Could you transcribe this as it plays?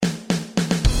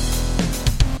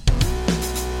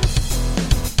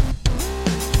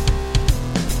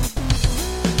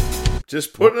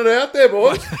Just putting it out there,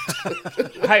 boys.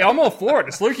 Hey, I'm all for it.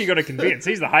 It's Luke you got to convince.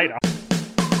 He's the hater.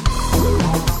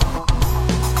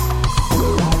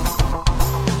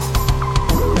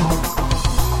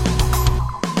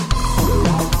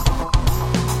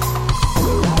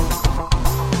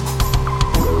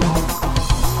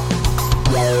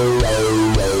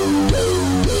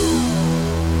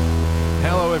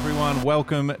 Hello, everyone.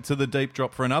 Welcome to the Deep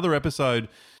Drop for another episode.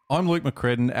 I'm Luke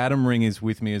McCredden. Adam Ring is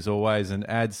with me as always, and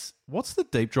adds, what's the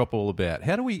Deep Drop all about?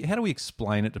 How do we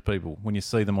explain it to people when you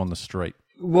see them on the street?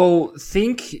 Well,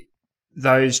 think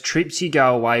those trips you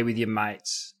go away with your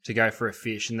mates to go for a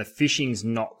fish, and the fishing's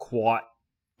not quite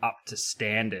up to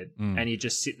standard, and you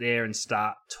just sit there and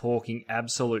start talking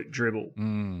absolute dribble,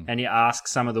 and you ask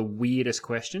some of the weirdest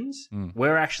questions.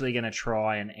 We're actually going to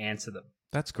try and answer them.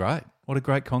 That's great. What a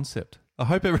great concept. I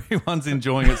hope everyone's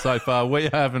enjoying it so far. We're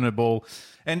having a ball.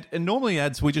 And normally,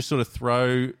 ads, we just sort of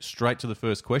throw straight to the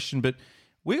first question, but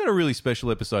we got a really special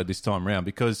episode this time around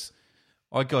because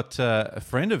I got a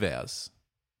friend of ours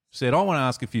said, I want to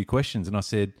ask a few questions. And I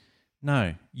said,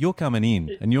 no, you're coming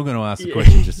in and you're going to ask the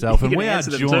questions yourself. And we are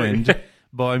joined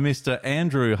by Mr.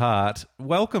 Andrew Hart.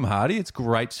 Welcome, Hardy. It's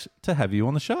great to have you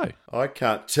on the show. I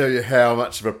can't tell you how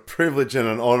much of a privilege and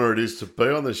an honour it is to be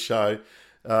on the show,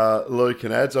 Luke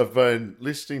and Ads. I've been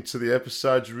listening to the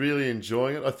episodes, really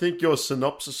enjoying it. I think your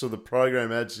synopsis of the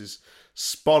program, Ads, is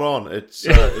spot on.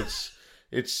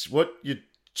 It's what you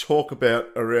talk about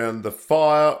around the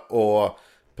fire or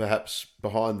perhaps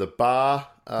behind the bar,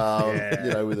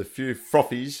 with a few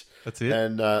frothies. That's it.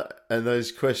 And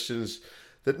those questions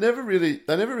that never really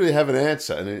have an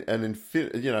answer and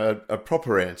a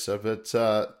proper answer, but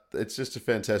it's just a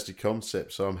fantastic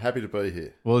concept. So I'm happy to be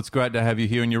here. Well, it's great to have you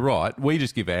here, and you're right. We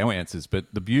just give our answers, but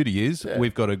the beauty is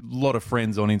we've got a lot of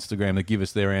friends on Instagram that give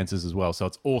us their answers as well. So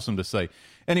it's awesome to see.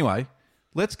 Anyway,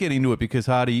 let's get into it because,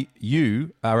 Hardy,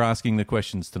 you are asking the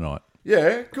questions tonight.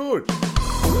 Yeah, good.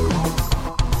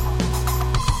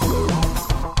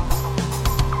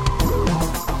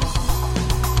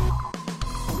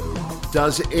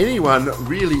 Does anyone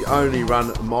really only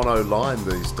run mono line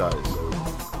these days?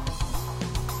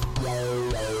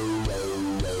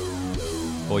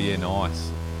 Oh, yeah,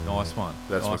 nice. Nice one.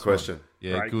 That's nice my question. One.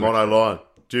 Yeah, Great. good. Mono line.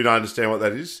 Do you understand what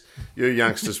that is? You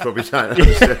youngsters probably don't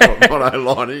understand what mono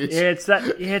line is. Yeah, it's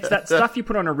that stuff you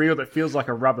put on a reel that feels like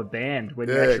a rubber band when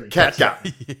you actually cat catch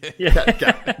gut. it. Cat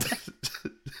gut.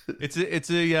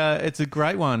 It's a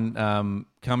great one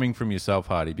coming from yourself,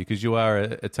 Hardy, because you are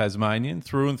a Tasmanian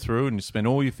through and through, and you spend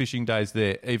all your fishing days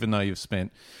there, even though you've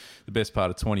spent the best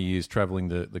part of 20 years travelling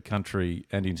the country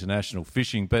and international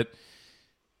fishing. But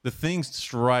the thing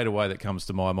straight away that comes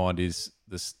to my mind is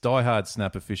the diehard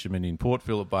snapper fishermen in Port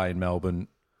Phillip Bay in Melbourne.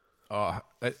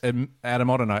 Adam,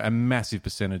 I don't know, a massive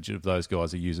percentage of those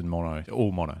guys are using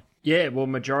all mono. Yeah, well,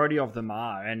 majority of them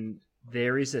are, and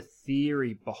there is a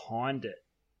theory behind it.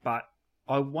 But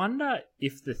I wonder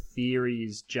if the theory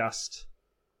is just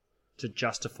to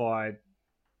justify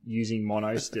using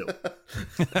mono still,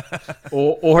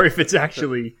 or if it's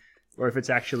actually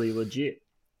legit.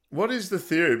 What is the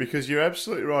theory? Because you're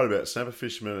absolutely right about snapper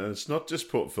fishermen, and it's not just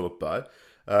Port Phillip Bay.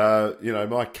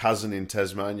 My cousin in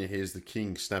Tasmania, he's the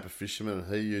king snapper fisherman,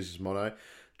 and he uses mono.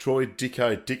 Troy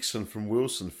Dicko Dixon from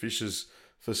Wilson fishes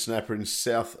for snapper in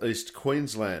southeast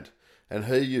Queensland, and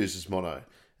he uses mono.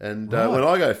 And when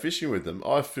I go fishing with them,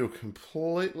 I feel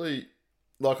completely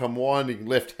like I'm winding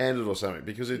left-handed or something,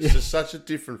 because it's just such a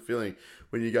different feeling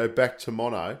when you go back to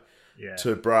mono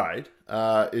to braid.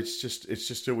 It's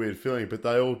just a weird feeling, but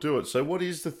they all do it. So what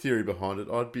is the theory behind it?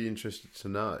 I'd be interested to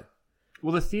know.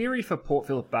 Well, the theory for Port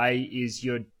Phillip Bay is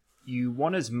you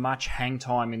want as much hang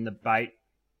time in the bait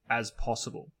as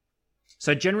possible.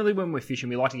 So generally when we're fishing,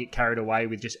 we like to get carried away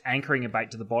with just anchoring a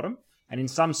bait to the bottom. And in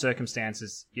some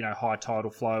circumstances, high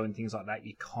tidal flow and things like that,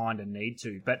 you kind of need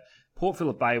to. But Port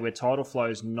Phillip Bay, where tidal flow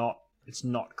is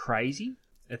not crazy,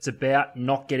 it's about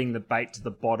not getting the bait to the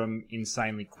bottom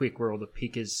insanely quick, where all the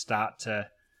pickers start to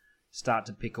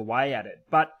pick away at it.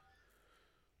 But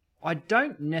I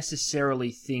don't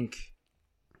necessarily think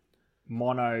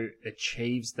mono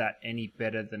achieves that any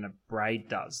better than a braid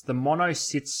does. The mono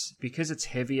sits, because it's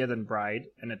heavier than braid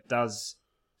and it does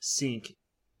sink,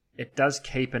 it does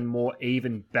keep a more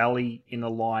even belly in the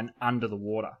line under the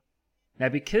water. Now,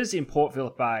 because in Port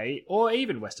Phillip Bay, or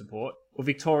even Western Port, or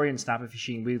Victorian snapper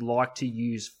fishing, we like to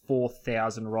use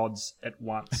 4,000 rods at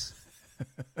once.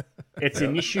 It's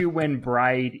an issue when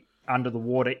braid under the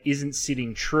water isn't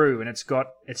sitting true, and it's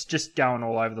just going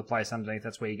all over the place underneath.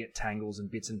 That's where you get tangles and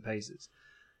bits and pieces.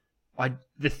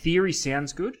 The theory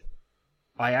sounds good.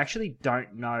 I actually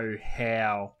don't know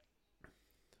how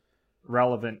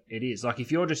relevant it is. Like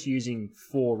if you're just using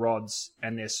 4 rods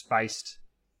and they're spaced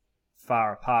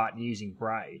far apart and using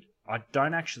braid, I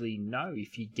don't actually know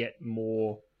if you get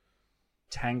more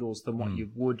tangles than what you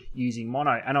would using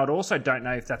mono. And I'd also don't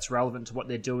know if that's relevant to what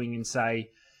they're doing in, say,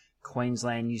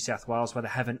 Queensland, New South Wales, where they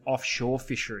have an offshore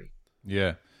fishery.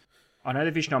 Yeah. I know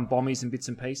they're fishing on bommies and bits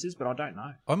and pieces, but I don't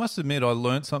know. I must admit, I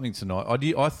learnt something tonight.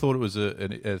 I thought it was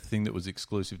a thing that was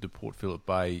exclusive to Port Phillip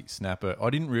Bay snapper.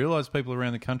 I didn't realise people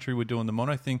around the country were doing the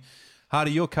mono thing.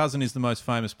 Hardy, your cousin is the most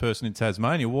famous person in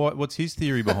Tasmania. What's his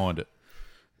theory behind it?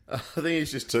 I think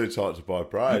he's just too tight to buy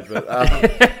braid, but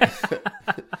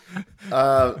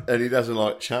and he doesn't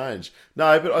like change.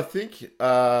 No, but I think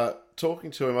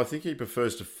talking to him, I think he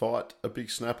prefers to fight a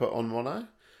big snapper on mono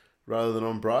rather than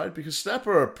on braid, because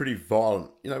snapper are pretty violent.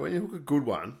 You know, when you hook a good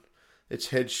one, its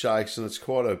head shakes and it's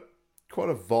quite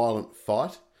a violent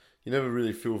fight. You never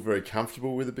really feel very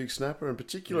comfortable with a big snapper, and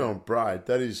particularly on braid,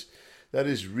 that is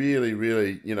really,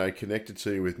 really, connected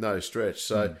to you with no stretch.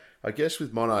 So I guess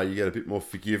with mono, you get a bit more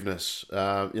forgiveness.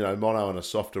 Mono on a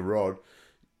softer rod,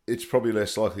 it's probably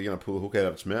less likely going to pull the hook out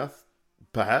of its mouth,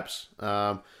 perhaps.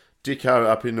 Dicko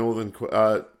up in northern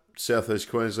southeast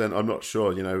Queensland, I'm not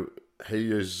sure. He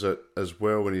uses it as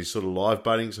well when he's sort of live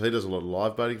baiting, so he does a lot of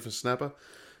live baiting for snapper.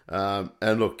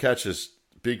 And look, catches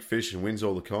big fish and wins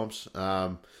all the comps.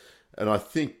 And I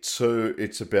think, too,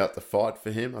 it's about the fight for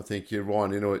him. I think you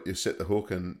wind into it, you set the hook,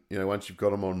 and, once you've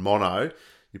got him on mono,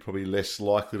 you're probably less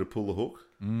likely to pull the hook.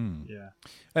 Yeah.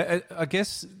 I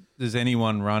guess, does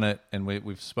anyone run it, and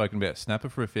we've spoken about snapper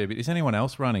for a fair bit, is anyone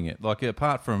else running it? Like,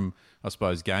 apart from, I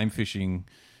suppose, game fishing,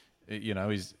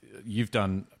 you've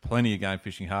done plenty of game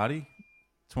fishing, Hardy,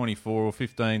 24 or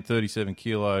 15, 37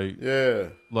 kilo. Yeah.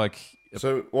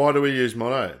 So why do we use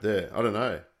mono there? I don't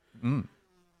know.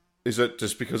 Is it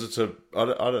just because it's I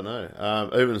don't know.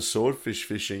 Even swordfish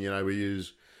fishing, we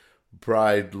use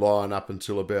braid line up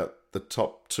until about the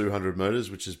top 200 metres,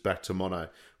 which is back to mono,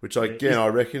 which I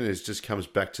reckon just comes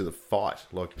back to the fight.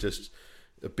 Like, just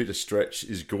a bit of stretch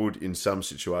is good in some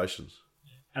situations.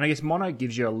 And I guess mono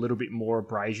gives you a little bit more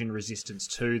abrasion resistance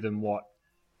too than what,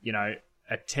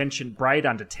 braid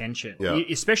under tension. Yeah.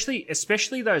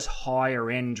 Especially those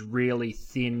higher end, really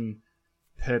thin,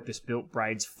 purpose-built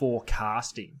braids for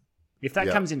casting. If that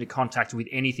comes into contact with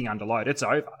anything under load, it's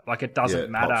over. Like, it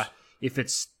doesn't matter pops. if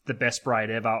it's the best braid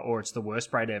ever or it's the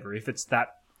worst braid ever. If it's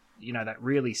that, that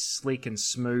really slick and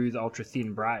smooth,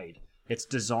 ultra-thin braid, it's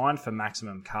designed for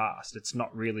maximum cast. It's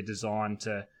not really designed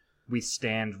to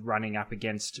withstand running up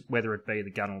against, whether it be the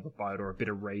gun or the boat or a bit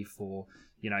of reef or,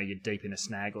 you're deep in a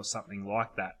snag or something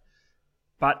like that.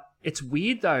 But it's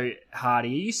weird though, Hardy,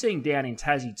 are you seeing down in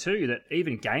Tassie too that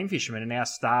even game fishermen are now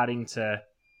starting to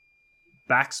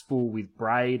backspool with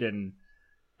braid, and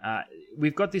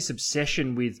we've got this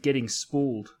obsession with getting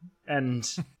spooled,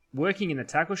 and working in the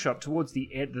tackle shop towards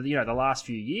the end, the last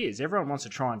few years, everyone wants to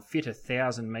try and fit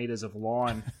 1,000 metres of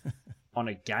line on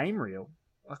a game reel.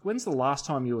 Like, when's the last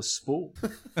time you were spooled?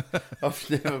 I've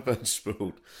never been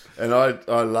spooled. And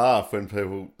I laugh when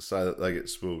people say that they get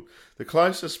spooled. The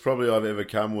closest probably I've ever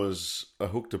come was I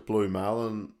hooked a blue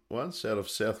marlin once out of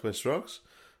Southwest Rocks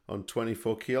on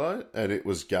 24 kilo, and it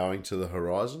was going to the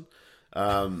horizon.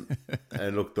 And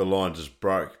look, the line just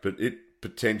broke, but it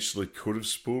potentially could have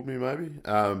spooled me maybe.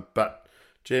 But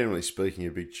generally speaking,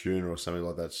 a big tuna or something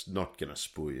like that's not going to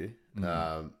spool you.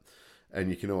 And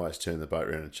you can always turn the boat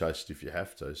around and chase it if you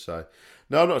have to. So,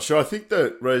 no, I'm not sure. I think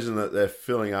the reason that they're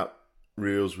filling up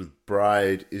reels with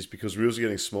braid is because reels are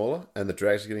getting smaller and the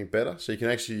drags are getting better. So you can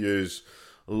actually use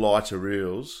lighter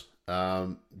reels,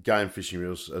 game fishing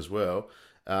reels as well.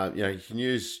 You can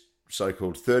use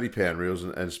so-called 30-pound reels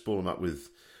and spool them up with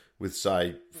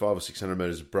say 500 or 600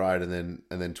 metres of braid and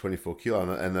then 24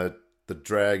 kilo, and the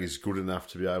drag is good enough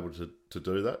to be able to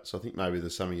do that. So I think maybe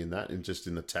there's something in that, in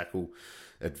the tackle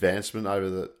advancement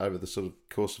over the sort of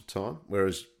course of time.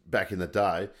 Whereas back in the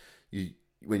day,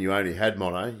 when you only had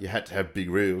mono, you had to have big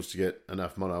reels to get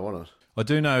enough mono on it. I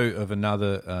do know of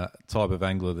another type of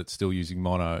angler that's still using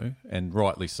mono, and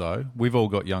rightly so. We've all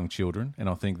got young children, and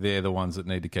I think they're the ones that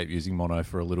need to keep using mono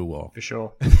for a little while. For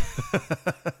sure.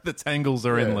 The tangles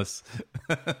are endless.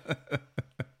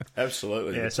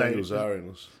 Absolutely. Yeah, the tangles are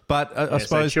endless. But I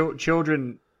suppose... So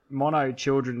children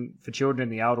in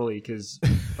the elderly, because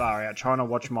far out, trying to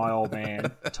watch my old man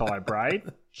tie braid.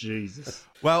 Jesus.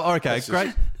 Well, okay,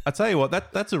 great. I tell you what,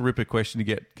 that's a ripper question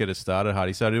to get us started,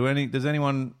 Hardy. So does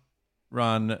anyone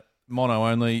run mono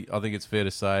only? I think it's fair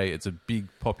to say it's a big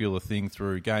popular thing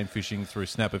through game fishing, through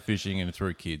snapper fishing, and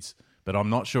through kids. But I'm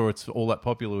not sure it's all that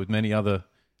popular with many other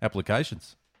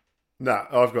applications. No,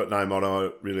 I've got no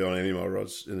mono really on any of my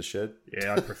rods in the shed.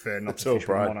 Yeah, I'd prefer not It's to all fish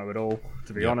with braid. mono at all,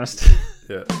 to be honest.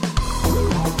 Yeah.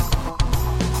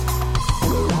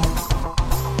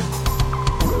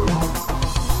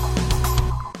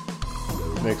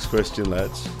 Next question,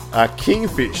 lads. Are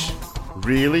kingfish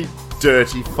really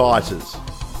dirty fighters?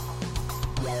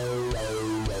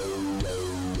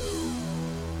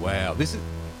 Wow, this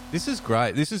is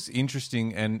great. This is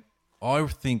interesting, and I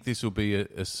think this will be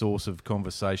a source of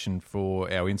conversation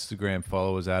for our Instagram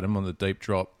followers, Adam, on the Deep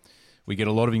Drop. We get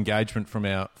a lot of engagement from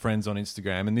our friends on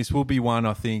Instagram, and this will be one,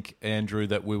 I think, Andrew,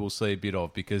 that we will see a bit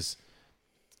of, because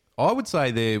I would say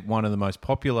they're one of the most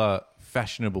popular,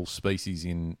 fashionable species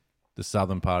in the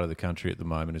southern part of the country at the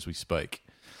moment as we speak.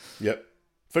 Yep.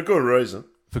 For good reason.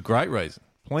 For great reason.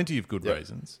 Plenty of good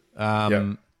reasons.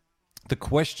 Yep. The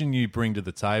question you bring to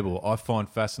the table, I find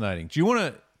fascinating. Do you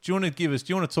want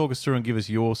to talk us through and give us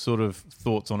your sort of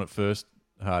thoughts on it first,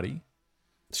 Hardy?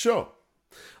 Sure.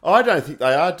 I don't think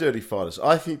they are dirty fighters.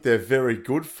 I think they're very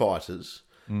good fighters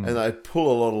and they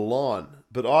pull a lot of line.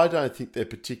 But I don't think they're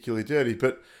particularly dirty.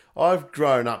 But I've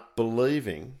grown up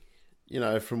believing,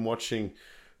 from watching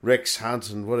Rex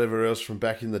Hunt and whatever else from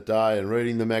back in the day and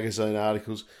reading the magazine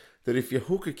articles, that if you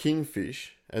hook a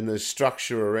kingfish and there's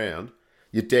structure around,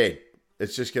 you're dead.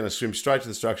 It's just going to swim straight to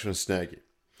the structure and snag you.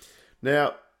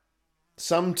 Now,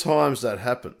 sometimes that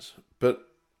happens, but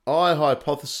I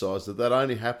hypothesise that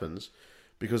only happens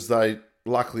because they,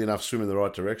 luckily enough, swim in the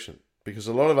right direction. Because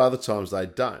a lot of other times they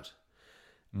don't.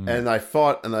 And they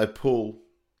fight and they pull.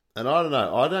 And I don't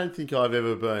know, I don't think I've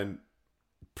ever been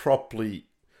properly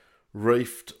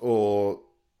reefed or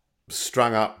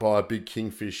strung up by a big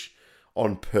kingfish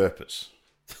on purpose.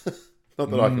 Not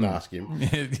that I can ask him.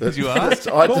 Did you ask?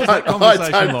 I What was that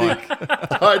conversation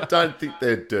like? I don't think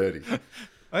they're dirty.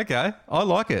 Okay, I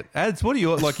like it. Ads, what do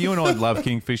you like? You and I love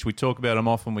kingfish. We talk about them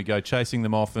often. We go chasing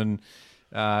them often.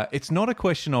 It's not a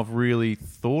question I've really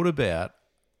thought about,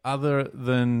 other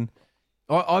than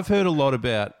I've heard a lot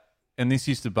about, and this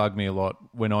used to bug me a lot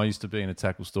when I used to be in a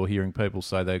tackle store, hearing people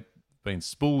say they've been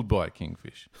spooled by a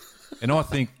kingfish. And I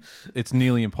think it's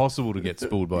nearly impossible to get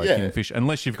spooled by a kingfish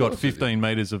unless you've got 15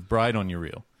 metres of braid on your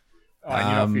reel. Oh, and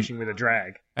you're not fishing with a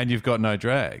drag. And you've got no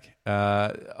drag.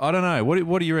 I don't know.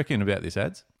 What do you reckon about this,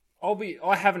 Ads?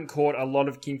 I haven't caught a lot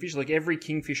of kingfish. Like, every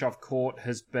kingfish I've caught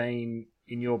has been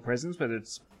in your presence, whether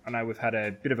I know we've had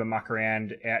a bit of a muck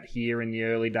around out here in the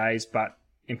early days, but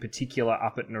in particular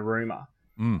up at Narooma.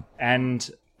 And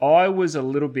I was a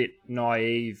little bit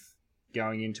naive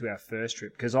going into our first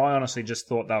trip, because I honestly just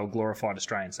thought they were glorified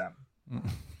Australian salmon.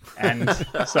 And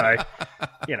so,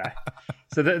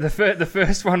 so the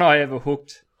first one I ever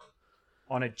hooked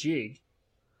on a jig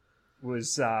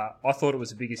was, I thought it was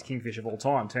the biggest kingfish of all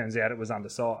time. Turns out it was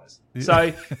undersized.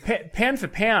 So pound for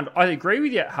pound, I agree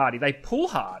with you, Hardy. They pull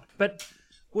hard, but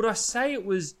would I say it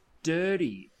was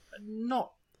dirty?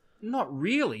 Not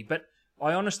really, but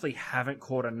I honestly haven't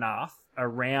caught enough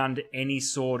around any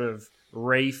sort of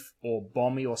reef or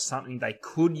bommy or something they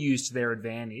could use to their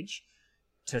advantage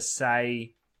to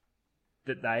say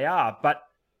that they are. But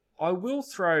I will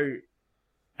throw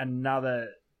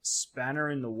another spanner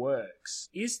in the works.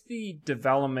 Is the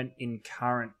development in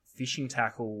current fishing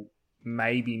tackle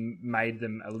maybe made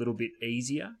them a little bit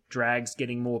easier? Drags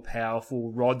getting more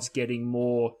powerful, rods getting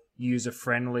more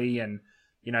user-friendly, and,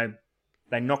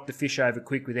 they knock the fish over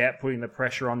quick without putting the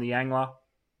pressure on the angler.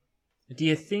 Do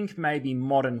you think maybe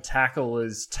modern tackle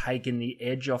has taken the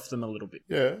edge off them a little bit?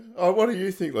 Yeah. Oh, what do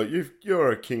you think? Like,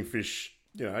 you're a kingfish,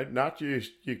 nut. You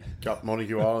up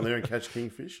Montague Island there and catch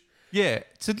kingfish. Yeah,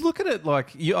 to look at it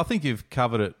like, I think you've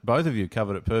covered it, both of you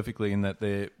covered it perfectly, in that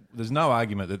there's no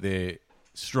argument that they're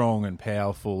strong and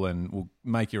powerful and will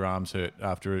make your arms hurt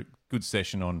after a good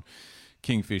session on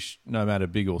kingfish, no matter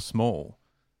big or small.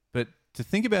 But to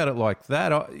think about it like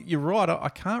that, you're right, I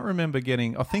can't remember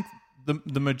I think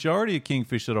the majority of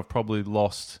kingfish that I've probably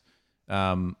lost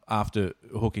after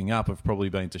hooking up have probably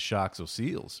been to sharks or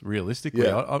seals, realistically.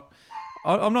 Yeah.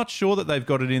 I'm not sure that they've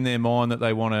got it in their mind that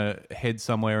they want to head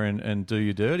somewhere and do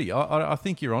you dirty. I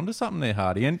think you're onto something there,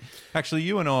 Hardy. And actually,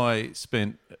 you and I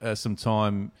spent some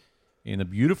time in the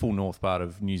beautiful north part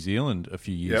of New Zealand a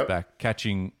few years back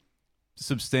catching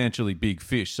substantially big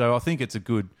fish. So I think it's a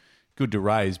good to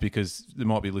raise, because there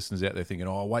might be listeners out there thinking,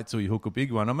 oh, wait till you hook a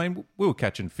big one. I mean, we were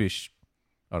catching fish,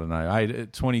 I don't know,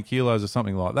 20 kilos or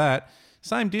something like that.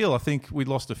 Same deal. I think we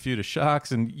lost a few to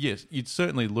sharks, and yes, you'd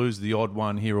certainly lose the odd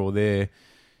one here or there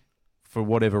for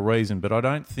whatever reason, but I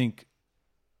don't think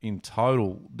in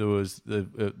total there was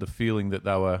the feeling that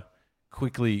they were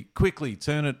quickly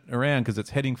turn it around because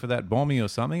it's heading for that bommy or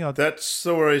something. That's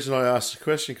the reason I asked the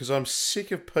question, because I'm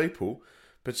sick of people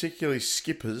particularly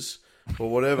skippers or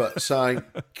whatever, saying,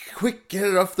 quick, get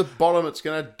it off the bottom, it's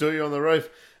going to do you on the reef.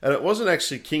 And it wasn't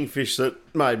actually kingfish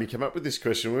that made me come up with this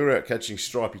question. We were out catching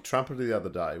stripy trumpeter the other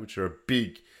day, which are a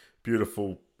big,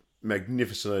 beautiful,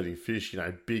 magnificent eating fish,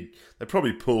 big. They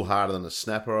probably pull harder than a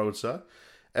snapper, I would say.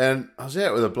 And I was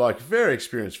out with a bloke, a very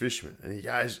experienced fisherman, and he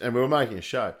goes, and we were making a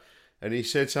show, and he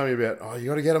said something about, you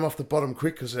got to get them off the bottom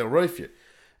quick because they'll reef you.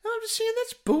 And I'm just saying,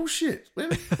 that's bullshit.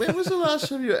 When was the last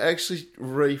time you actually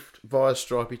reefed by a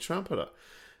stripy trumpeter?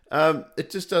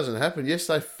 It just doesn't happen. Yes,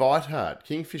 they fight hard.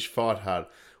 Kingfish fight hard.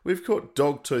 We've caught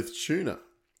dogtooth tuna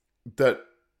that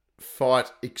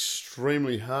fight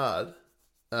extremely hard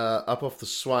up off the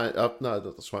Swain, not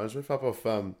the Swains Reef, up off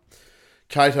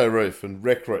Cato Reef and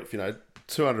Wreck Reef,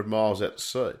 200 miles out to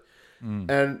sea.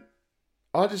 And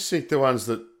I just think the ones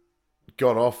that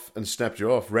got off and snapped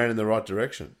you off ran in the right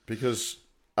direction because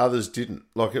others didn't.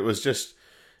 Like, it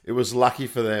was lucky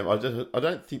for them. I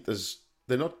don't think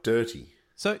they're not dirty.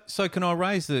 So can I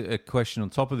raise a question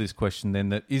on top of this question then,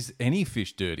 that is any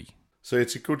fish dirty? So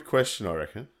it's a good question, I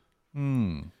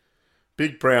reckon.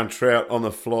 Big brown trout on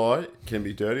the fly can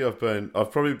be dirty. I've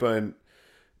probably been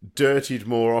dirtied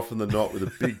more often than not with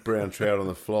a big brown trout on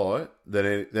the fly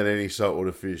than any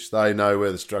saltwater fish. They know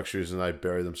where the structure is and they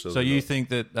bury themselves. So you think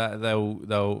that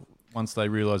they'll once they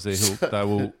realise they're hooked, they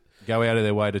will go out of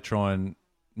their way to try and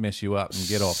mess you up and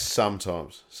get off?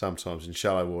 Sometimes in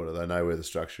shallow water they know where the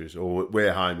structure is or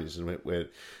where home is, and where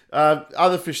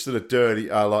other fish that are dirty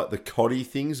are like the coddy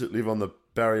things that live on the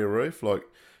barrier reef, like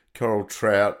coral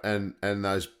trout and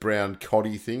those brown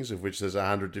coddy things, of which there's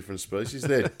 100 different species.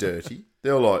 They're dirty.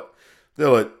 They're like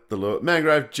the lure.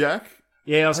 Mangrove jack.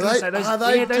 Yeah, I was going to say those. Are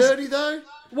they dirty though?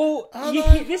 Well,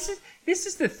 this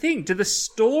is the thing. Do the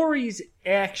stories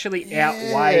actually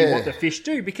outweigh what the fish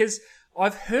do? Because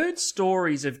I've heard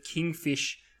stories of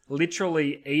kingfish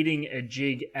literally eating a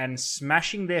jig and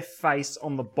smashing their face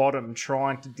on the bottom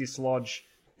trying to dislodge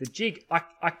the jig.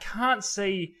 I can't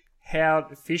see how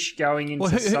fish going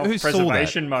into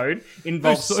self-preservation mode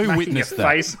involves smacking a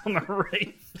face on the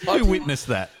reef. Who witnessed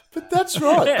that? But that's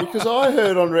right, because I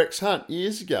heard on Rex Hunt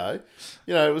years ago,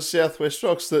 it was Southwest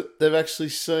Rocks, that they've actually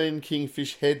seen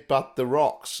kingfish headbutt the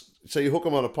rocks. So you hook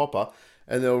them on a popper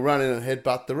and they'll run in and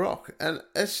headbutt the rock. And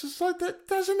it's just like, that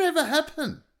doesn't ever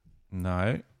happen.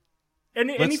 No. And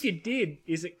if you did,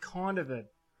 is it kind of a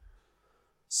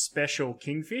special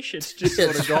kingfish? It's just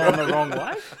sort of gone the wrong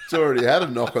way. It's already had a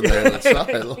knock on the head, I'd say.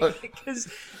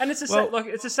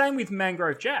 It's the same with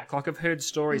mangrove jack. Like, I've heard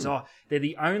stories, they're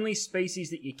the only species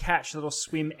that you catch that'll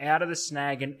swim out of the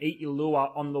snag and eat your lure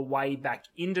on the way back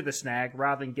into the snag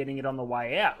rather than getting it on the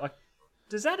way out. Like,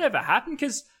 does that ever happen?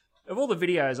 Because of all the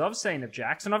videos I've seen of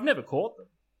jacks, and I've never caught them,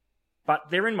 but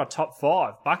they're in my top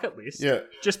 5 bucket list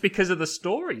just because of the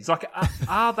stories. Like,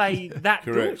 are they that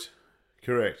good?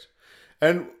 Correct.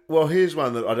 And, well, here's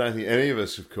one that I don't think any of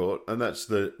us have caught, and that's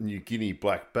the New Guinea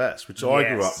black bass, which I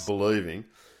grew up believing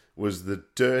was the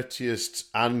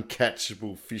dirtiest,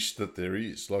 uncatchable fish that there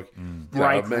is. Like,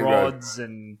 break rods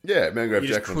and... Yeah, mangrove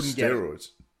jack on steroids.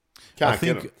 Can't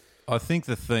get them. I think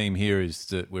the theme here is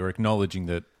that we're acknowledging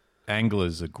that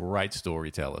anglers are great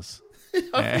storytellers.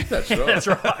 I think that's right. That's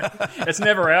right. It's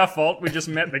never our fault. We just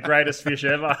met the greatest fish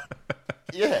ever.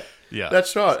 Yeah,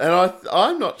 that's right. And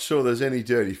I'm not sure there's any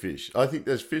dirty fish. I think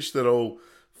there's fish that all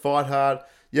fight hard.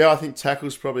 Yeah, I think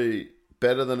tackle's probably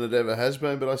better than it ever has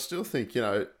been, but I still think,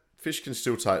 fish can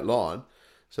still take line,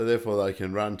 so therefore they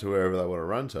can run to wherever they want to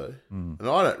run to. And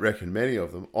I don't reckon many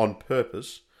of them, on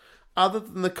purpose, other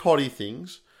than the coddy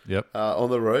things on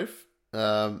the reef,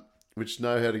 which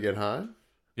know how to get home,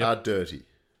 are dirty.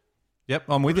 Yep,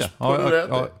 I'm with you.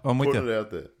 I'm with you. It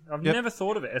out there. I've never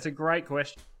thought of it. It's a great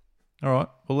question. All right.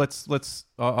 Well, let's.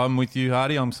 I'm with you,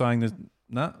 Hardy. I'm saying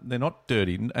that they're not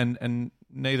dirty, and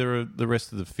neither are the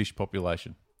rest of the fish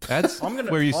population. Ads,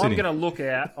 where are you sitting? I'm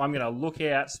going to look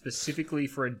out specifically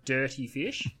for a dirty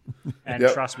fish, and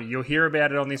trust me, you'll hear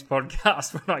about it on this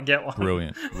podcast when I get one.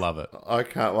 Brilliant, love it. I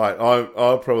can't wait.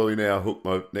 I'll probably now hook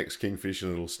my next kingfish,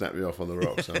 and it'll snap me off on the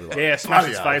rocks. Like, smash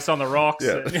its face on the rocks.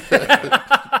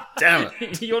 Yeah. Damn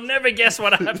it! You'll never guess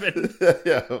what happened.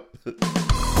 Yeah.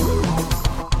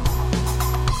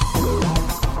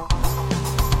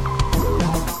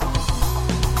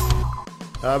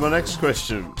 My next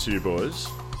question to you boys.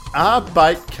 Are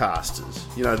bait casters,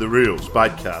 the reels,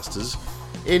 bait casters,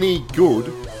 any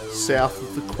good south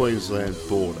of the Queensland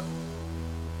border?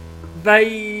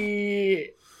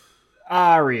 They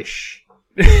are-ish.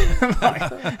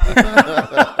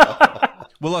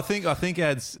 Well, I think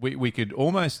ads, we could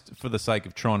almost, for the sake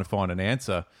of trying to find an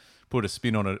answer, put a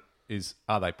spin on it,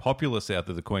 are they popular south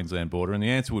of the Queensland border? And the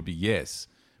answer would be yes.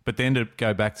 But then to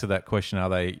go back to that question, are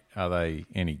they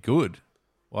any good?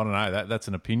 Well, I don't know. That's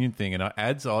an opinion thing. And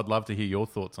I'd love to hear your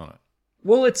thoughts on it.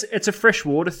 Well, it's a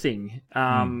freshwater thing.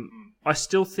 I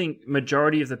still think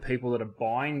majority of the people that are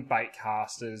buying bait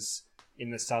casters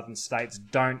in the southern states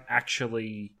don't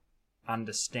actually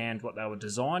understand what they were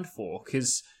designed for,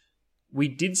 because we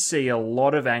did see a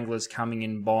lot of anglers coming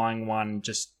in buying one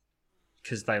just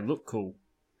because they look cool,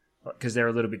 because they're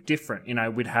a little bit different. You know,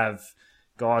 we'd have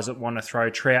guys that want to throw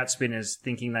trout spinners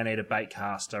thinking they need a bait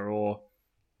caster, or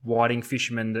whiting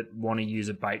fishermen that want to use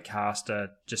a bait caster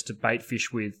just to bait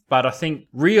fish with. But I think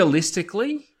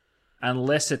realistically,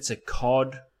 unless it's a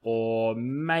cod or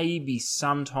maybe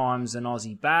sometimes an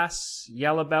Aussie bass,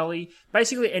 yellow belly,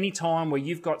 basically any time where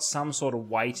you've got some sort of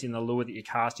weight in the lure that you're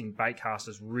casting, bait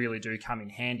casters really do come in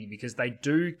handy, because they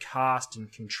do cast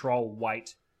and control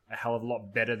weight a hell of a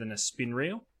lot better than a spin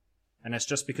reel. And it's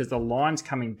just because the line's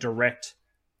coming direct.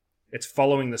 It's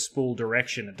following the spool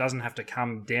direction. It doesn't have to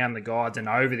come down the guides and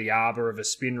over the arbor of a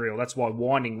spin reel. That's why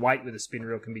winding weight with a spin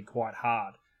reel can be quite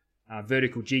hard.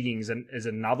 Vertical jigging is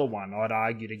another one. I'd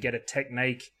argue to get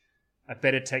a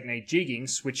better technique jigging,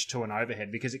 switch to an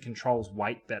overhead, because it controls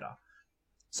weight better.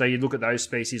 So you look at those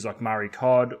species like Murray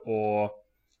cod or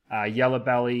yellow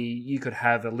belly. You could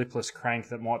have a lipless crank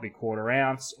that might be 1/4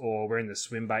 ounce, or we're in the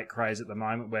swim bait craze at the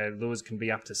moment where lures can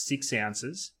be up to 6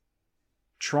 ounces.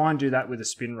 Try and do that with a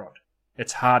spin rod.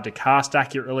 It's hard to cast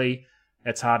accurately.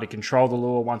 It's hard to control the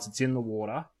lure once it's in the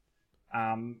water.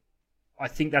 I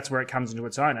think that's where it comes into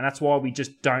its own, and that's why we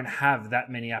just don't have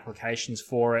that many applications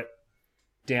for it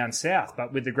down south.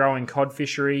 But with the growing cod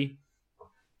fishery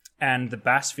and the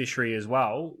bass fishery as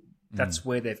well, that's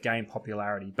where they've gained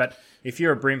popularity. But if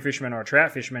you're a bream fisherman or a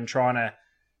trout fisherman trying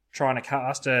to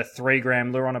cast a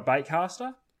 3-gram lure on a bait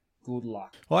caster, good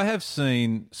luck. Well, I have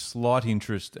seen slight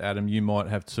interest, Adam, you might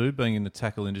have too, being in the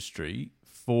tackle industry,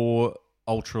 for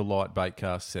ultralight bait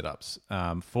cast setups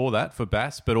for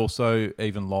bass, but also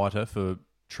even lighter for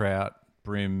trout,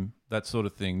 brim, that sort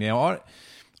of thing. Now,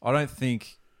 I don't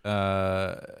think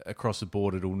across the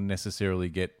board it'll necessarily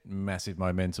get massive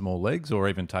momentum or legs or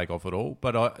even take off at all,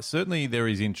 but certainly there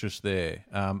is interest there.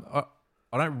 I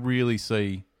don't really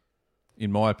see,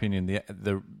 in my opinion,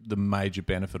 the major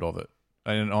benefit of it,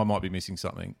 and I might be missing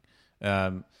something.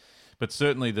 But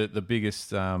certainly the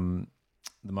biggest...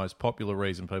 the most popular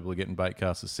reason people are getting bait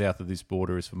casters south of this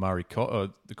border is for Murray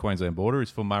cod. The Queensland border is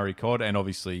for Murray cod, and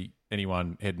obviously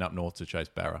anyone heading up north to chase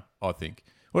barra, I think.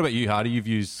 What about you, Hardy? You've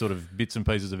used sort of bits and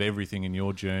pieces of everything in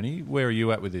your journey. Where are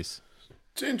you at with this?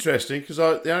 It's interesting, because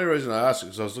the only reason I asked it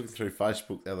is I was looking through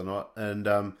Facebook the other night, and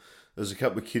there's a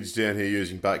couple of kids down here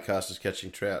using bait casters catching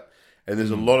trout, and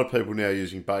there's a lot of people now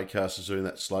using bait casters doing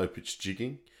that slow pitch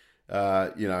jigging,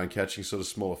 and catching sort of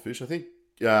smaller fish. I think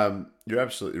you're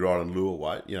absolutely right on lure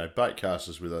weight. Bait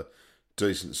casters with a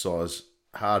decent size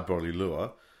hard body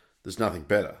lure, there's nothing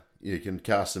better. You can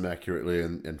cast them accurately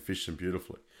and fish them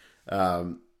beautifully.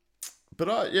 But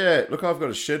I've got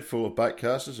a shed full of bait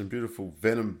casters and beautiful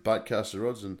Venom bait caster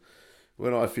rods, and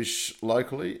when I fish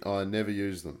locally, I never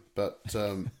use them. But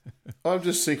I'm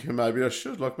just thinking maybe I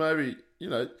should. Like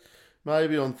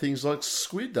maybe on things like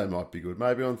squid they might be good.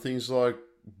 Maybe on things like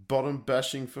bottom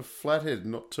bashing for flathead,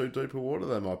 not too deep a water,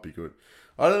 they might be good.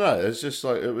 I don't know. It's just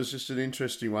like, it was just an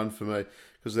interesting one for me,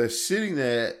 because they're sitting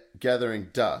there gathering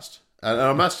dust. And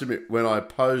I must admit, when I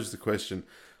posed the question,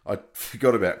 I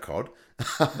forgot about cod.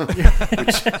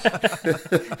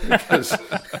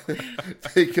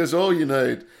 because all you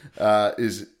need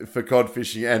is for cod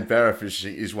fishing and barra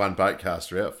fishing is one bait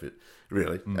caster outfit,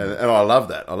 really. And I love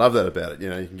that. I love that about it. You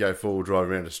can go 4-wheel drive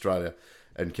around Australia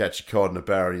and catch a cod and a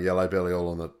barra and a yellow belly all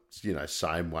on the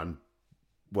same one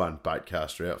bait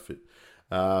caster outfit.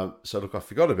 So look, I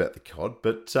forgot about the cod,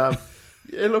 but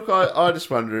I just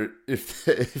wonder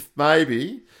if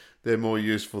maybe they're more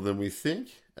useful than we think,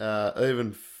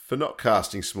 even for not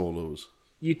casting small lures.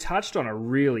 You touched on a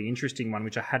really interesting one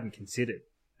which I hadn't considered,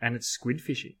 and it's squid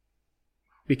fishing.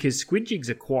 Because squid jigs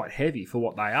are quite heavy for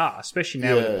what they are, especially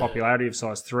now with the popularity of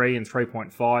size 3 and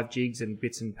 3.5 jigs and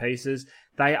bits and pieces.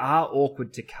 They are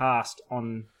awkward to cast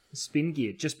on spin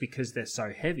gear just because they're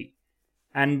so heavy.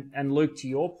 And Luke, to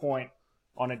your point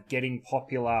on it getting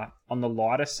popular on the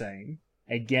lighter scene,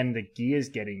 again, the gear's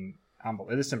getting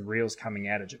unbelievable. There's some reels coming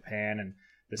out of Japan and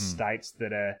the States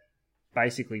that are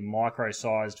basically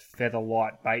micro-sized feather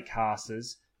light bait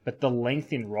casters. But the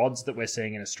length in rods that we're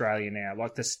seeing in Australia now,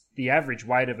 like the average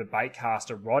weight of a bait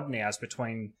caster rod now is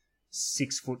between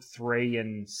 6'3"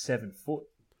 and 7 foot.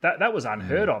 That was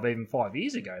unheard of even 5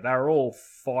 years ago. They were all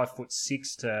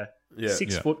 5'6" to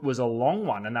 6 foot was a long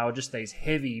one, and they were just these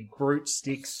heavy brute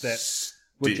sticks that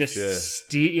were Diff,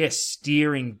 just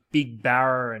steering big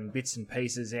barra and bits and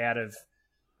pieces out of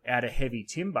heavy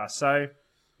timber. So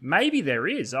maybe there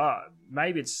is.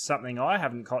 Maybe it's something I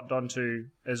haven't caught onto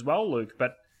as well, Luke.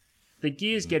 But the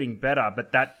gear's getting better,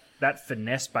 but that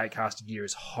finesse baitcaster gear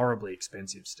is horribly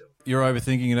expensive still. You're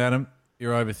overthinking it, Adam.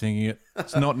 You're overthinking it.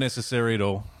 It's not necessary at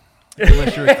all.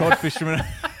 Unless you're a cod fisherman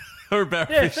or a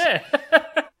barrafish. Fair.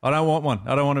 I don't want one.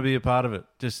 I don't want to be a part of it.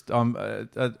 Just I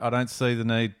don't see the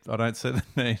need. I don't see the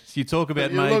need. You talk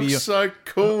about You maybe look so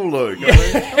cool, Luke.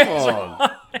 I mean, come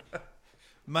on.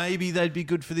 maybe they'd be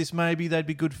good for this. Maybe they'd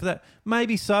be good for that.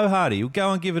 Maybe so, Hardy. You'll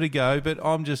go and give it a go. But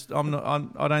I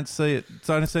don't see it.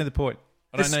 So I don't see the point.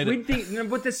 I don't need it.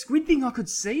 But the squid thing, I could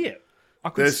see it.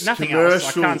 There's nothing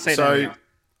else. I can't see so anything else.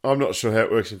 I'm not sure how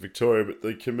it works in Victoria, but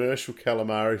the commercial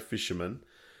calamari fishermen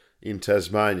in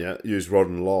Tasmania use rod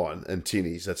and line and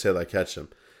tinnies. That's how they catch them.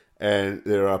 And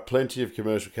there are plenty of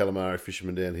commercial calamari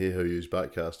fishermen down here who use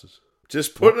baitcasters.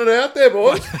 Just putting it out there,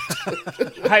 boys.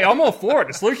 Hey, I'm all for it.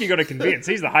 It's Luke you got to convince.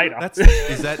 He's the hater.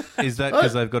 Is that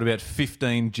because they've got about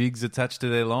 15 jigs attached to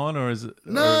their line, or is it?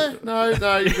 No. You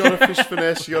got to fish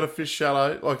finesse. You got to fish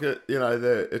shallow. Like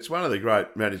it's one of the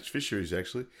great managed fisheries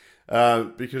actually,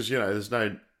 because there's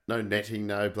no netting,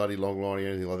 no bloody long lining,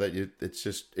 anything like that.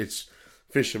 It's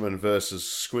fishermen versus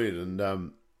squid,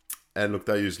 and look,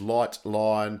 they use light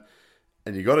line.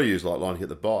 And you got to use light line to get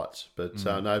the bites. But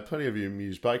no, plenty of them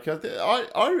use baitcasters.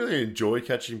 I really enjoy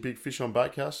catching big fish on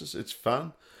baitcasters. It's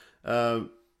fun.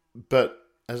 But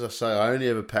as I say, I only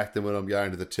ever pack them when I'm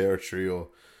going to the territory or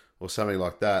something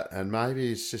like that. And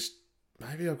maybe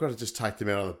I've got to just take them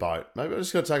out on the boat. Maybe I've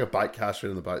just got to take a baitcaster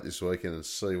in the boat this weekend and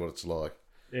see what it's like.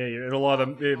 Yeah, it'll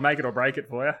either make it or break it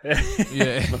for you.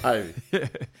 Yeah, Maybe.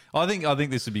 I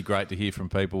think this would be great to hear from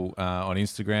people on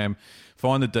Instagram.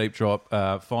 Find the deep drop,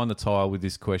 find the tile with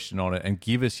this question on it, and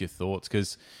give us your thoughts,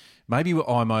 because maybe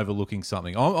I'm overlooking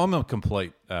something. I'm a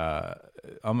complete.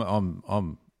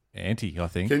 I'm anti. I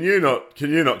think. Can you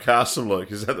not cast them,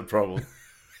 Luke? Is that the problem?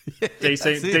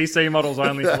 DC models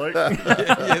only, Luke.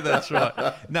 yeah, that's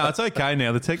right. No, it's okay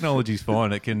now. The technology's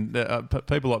fine. It can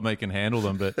people like me can handle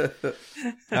them. But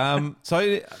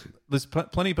so there's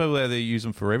plenty of people out there who use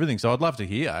them for everything. So I'd love to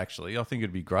hear. Actually, I think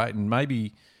it'd be great, and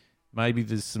maybe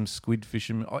there's some squid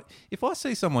fishing. If I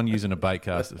see someone using a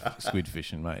baitcaster for squid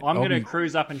fishing, mate, I'm going to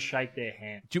cruise up and shake their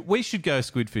hand. We should go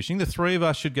squid fishing. The three of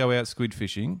us should go out squid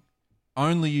fishing,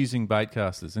 only using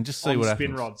baitcasters, and just see what happens.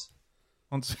 Spin rods.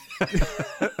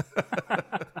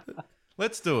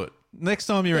 Let's do it. Next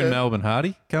time you're in Melbourne,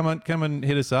 Hardy, come and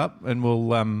hit us up, and we'll.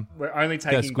 We're only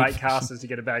taking baitcasters to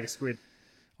get a bag of squid.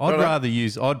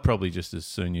 I'd probably just as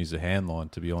soon use a hand line,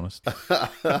 to be honest.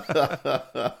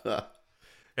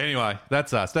 Anyway,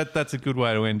 that's us. That's a good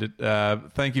way to end it.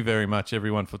 Thank you very much,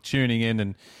 everyone, for tuning in,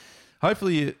 and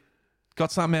hopefully you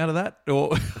got something out of that.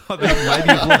 Or I think maybe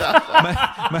you've left.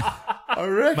 I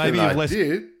reckon maybe they you've left,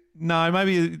 did. No,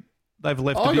 maybe they've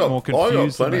left a bit more confused. I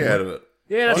got plenty out of it.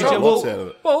 Yeah, that's I got right. lots out of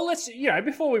it. Well, let's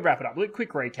before we wrap it up,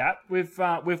 quick recap. We've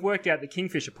worked out the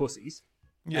kingfisher pussies.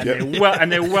 Yeah.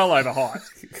 And they're well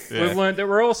overhyped. Yeah. We've learned that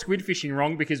we're all squid fishing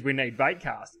wrong because we need bait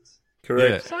casters.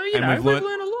 Correct. Yeah. So we've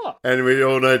learned a lot. And we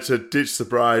all need to ditch the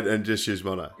braid and just use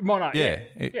mono. Mono. Yeah.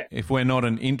 If we're not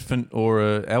an infant or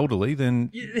an elderly,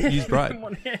 then use braid. We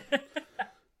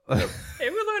learned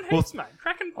heaps, mate.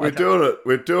 Cracking. We're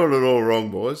doing it all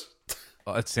wrong, boys.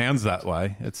 It sounds that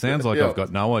way. It sounds like I've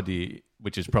got no idea,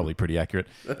 which is probably pretty accurate.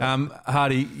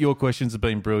 Hardy, your questions have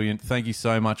been brilliant. Thank you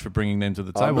so much for bringing them to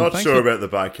the table. I'm not sure about the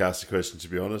baitcaster question, to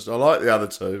be honest. I like the other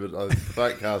two, but the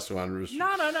baitcaster one was...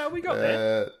 No, we got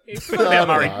there. You forgot about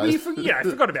Murray.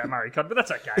 Forgot about Murray Cod, but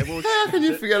that's okay. How can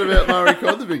you forget about Murray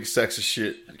Cod, the big sacks of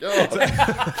shit?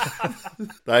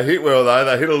 They hit well, though.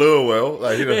 They hit a lure well.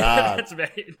 They hit it hard. That's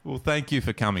about it. Well, thank you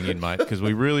for coming in, mate, because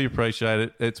we really appreciate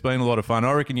it. It's been a lot of fun.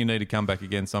 I reckon you need to come back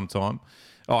again sometime.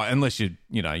 Oh, unless you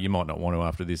might not want to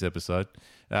after this episode.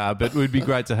 But it would be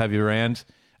great to have you around.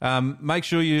 Make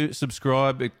sure you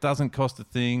subscribe. It doesn't cost a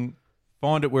thing.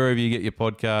 Find it wherever you get your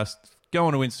podcast. Go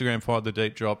on to Instagram, find the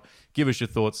deep drop. Give us your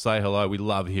thoughts. Say hello. We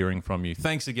love hearing from you.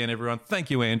 Thanks again, everyone.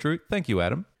 Thank you, Andrew. Thank you,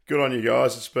 Adam. Good on you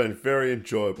guys. It's been very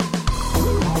enjoyable.